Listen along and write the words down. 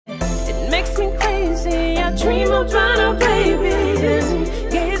makes me crazy. I dream about our babies,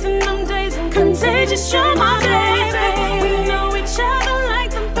 gazing them days and contagious. You're my baby. We know each other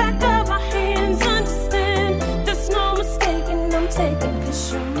like the back of our hands. Understand, there's no mistaking. I'm taking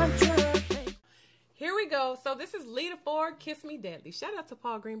 'cause you're my drug. Here we go. So this is Lita 4, Kiss Me Deadly. Shout out to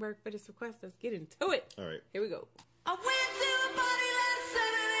Paul Greenberg for this request. Let's get into it. All right. Here we go. I went to a party last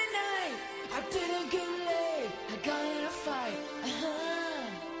Saturday night. I didn't get laid. I got in a fight.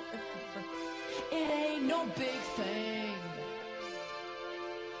 It ain't no big thing.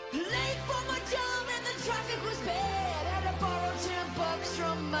 Late for my job and the traffic was bad. Had to borrow $10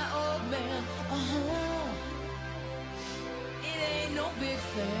 from my old man. It ain't no big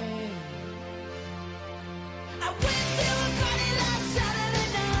thing. I went to a party last Saturday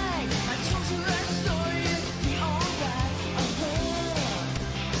night. I told you that story, it'd be alright.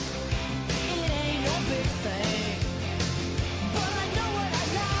 It ain't no big thing, but I know what I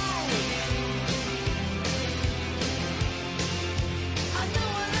like. I know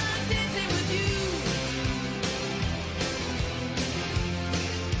I like dancing with you,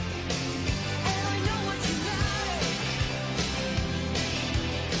 and I know what you like.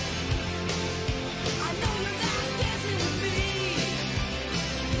 I know you like dancing with me.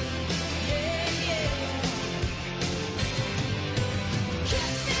 Yeah, yeah.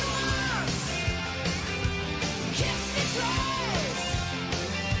 Kiss me once, kiss me twice.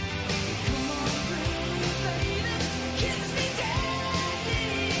 Come on, pretty baby, kiss me daddy.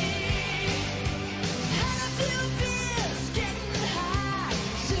 Had a few beers, getting high,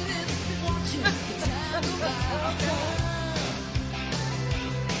 sitting watching the time go by.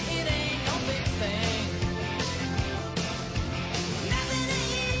 It ain't no big thing. Nothing to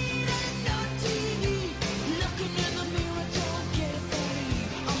eat and no TV. Looking in the mirror, don't get it for me.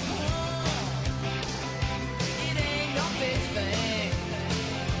 It ain't no big thing,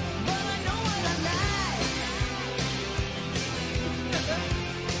 but I know what I like.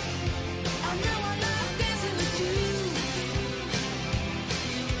 I know I like dancing with you,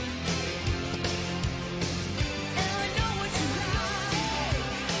 and I know what you like.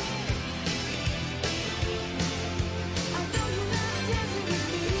 I know you like dancing with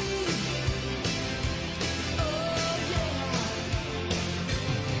me. Oh yeah.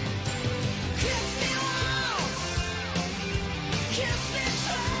 Kiss me once, kiss me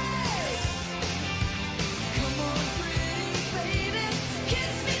twice. Come on, pretty baby,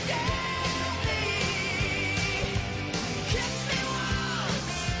 kiss me daddy. Kiss me once,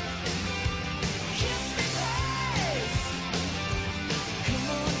 kiss me twice. Come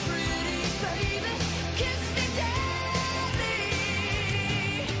on, pretty baby, kiss me daddy.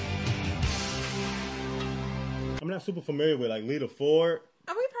 I'm not super familiar with like Lita Ford.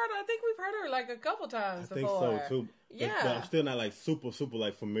 I think we've heard her like a couple times I think before. so too. Yeah. But I'm still not like super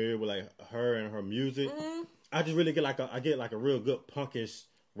like familiar with like her and her music. I just really get like a real good punkish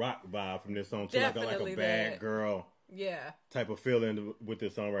rock vibe from this song too. Like Definitely a bad that. girl Yeah. type of feeling with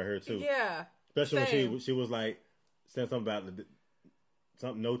this song right here too. Yeah. Especially Same. when she was like saying something about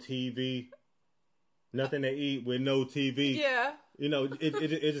something no TV, nothing to eat with no TV. Yeah. You know,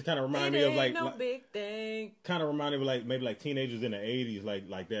 it just kind of reminded me It of like ain't no big thing. kind of reminded me of like maybe like teenagers in the 80s,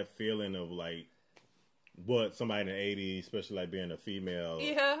 like that feeling of like what somebody in the 80s, especially like being a female,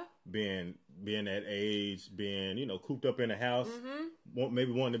 Yeah. being that age, being, you know, cooped up in the house,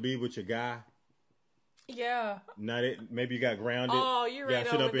 maybe wanting to be with your guy. Yeah. Not it. Maybe you got grounded. Oh, you're You right.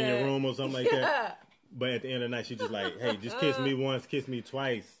 got to sit on up with in your that. room or something like that. But at the end of the night, she just like, hey, just kiss me once, kiss me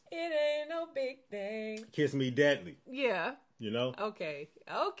twice, It ain't no big thing. kiss me deadly. Yeah. You know? Okay.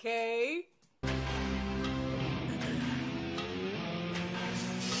 Okay.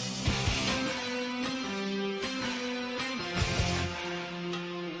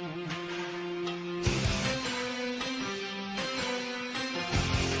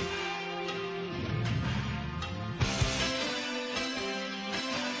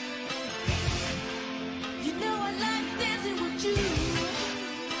 You know I like dancing with you,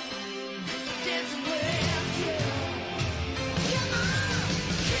 dancing with you. Come on,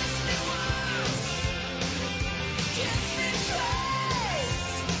 kiss me once, kiss me twice.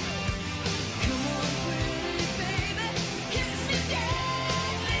 Come on, pretty baby, kiss me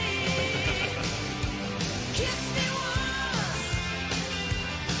deadly. Kiss me once,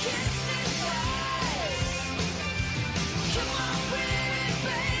 kiss me twice. Come on, pretty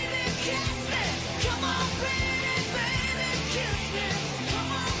baby, kiss me. Come on, pretty baby, kiss me.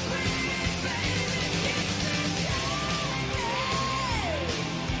 Come on, pretty baby, kiss me.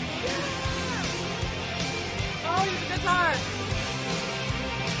 Oh, your guitar.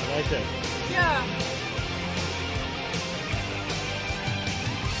 I like that. Yeah.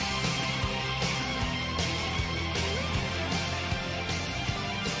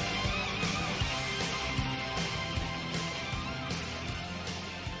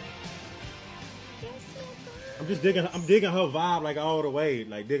 I'm just digging. I'm digging her vibe like all the way.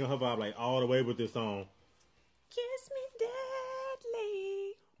 Like digging her vibe like all the way with this song. Kiss me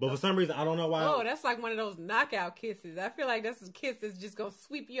deadly. But for some reason, I don't know why. Oh, that's like one of those knockout kisses. I feel like that's a kiss that's just gonna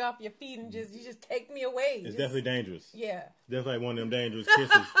sweep you off your feet and you just take me away. It's definitely dangerous. Yeah. Definitely like one of them dangerous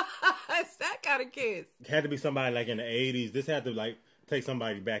kisses. It's that kind of kiss. It had to be somebody like in the 80s. This had to like take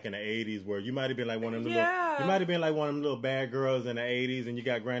somebody back in the 80s where you might have been like one of them little, you might have been like one of them little bad girls in the 80s and you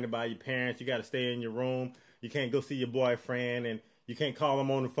got granted by your parents. You got to stay in your room. You can't go see your boyfriend and you can't call him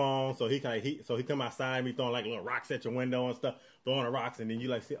on the phone. So he come outside and be throwing like little rocks at your window and stuff, throwing the rocks, and then you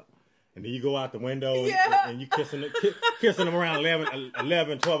like see, and then you go out the window and you kissing them around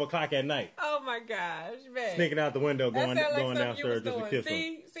 11, 12 o'clock at night. Oh my gosh, man. Sneaking out the window, going like downstairs just to kiss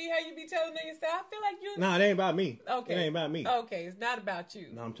them. See how you be telling niggas that? I feel like you. Nah, it ain't about me. Okay. It ain't about me. Okay, it's not about you.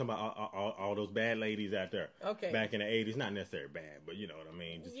 No, I'm talking about all those bad ladies out there. Okay. Back in the 80s, not necessarily bad, but you know what I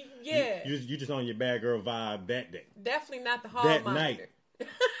mean. Just, yeah. You just on your bad girl vibe that day. Definitely not the hall That monitor. night.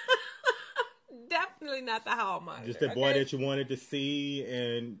 Definitely not the hall monitor. Just that boy that you wanted to see,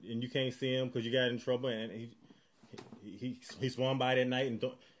 and you can't see him because you got in trouble, and he swung by that night,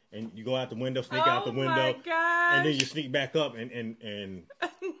 and you go out the window, sneak out the window, my gosh. and then you sneak back up, and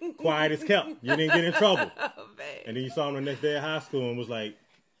quiet as kept. You didn't get in trouble. Oh, man. And then you saw him the next day at high school and was like,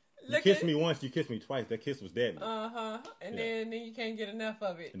 you kissed me once, you kissed me twice. That kiss was deadly. And then you can't get enough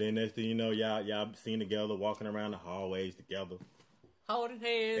of it. And then next thing you know, y'all seen together, walking around the hallways together. Holding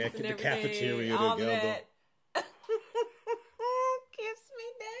hands At and the everything. cafeteria all together. Of that. Kiss me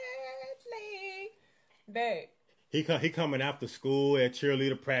deadly. Babe. He coming after school at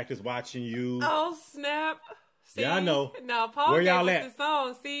cheerleader practice watching you. Oh, snap. See? Yeah, I know. No, Paul Where gave y'all us at? the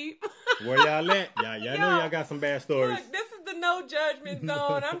song, see? Where y'all at? Y'all know y'all got some bad stories. Look, this is the no judgment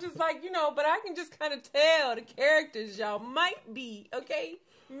zone. I'm just like, but I can just kind of tell the characters y'all might be, okay?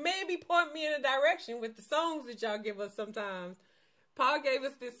 Maybe point me in a direction with the songs that y'all give us sometimes. Paul gave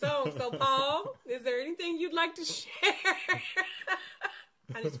us this song. So, Paul, is there anything you'd like to share?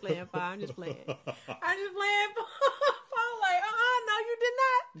 I'm just playing, Paul. I'm just playing. Paul like, no, you did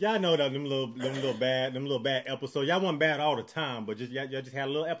not. Y'all know that them little bad episodes. Y'all wasn't bad all the time, but y'all just had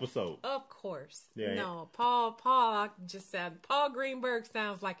a little episode. Of course. Yeah. No, Paul just said, Paul Greenberg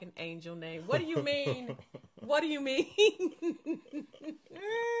sounds like an angel name. What do you mean? What do you mean?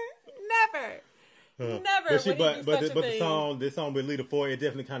 Never. Never. This song with Lita 4, it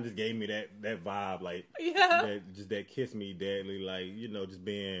definitely kind of just gave me that vibe, like that kiss me deadly, like just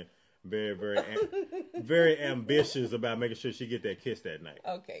being very, very, very ambitious about making sure she get that kiss that night.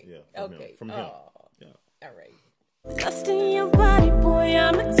 Okay. Yeah. From him. Yeah. All right. Lust in your body, boy,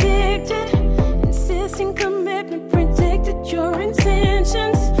 I'm addicted. Insisting commitment, predicted your intent.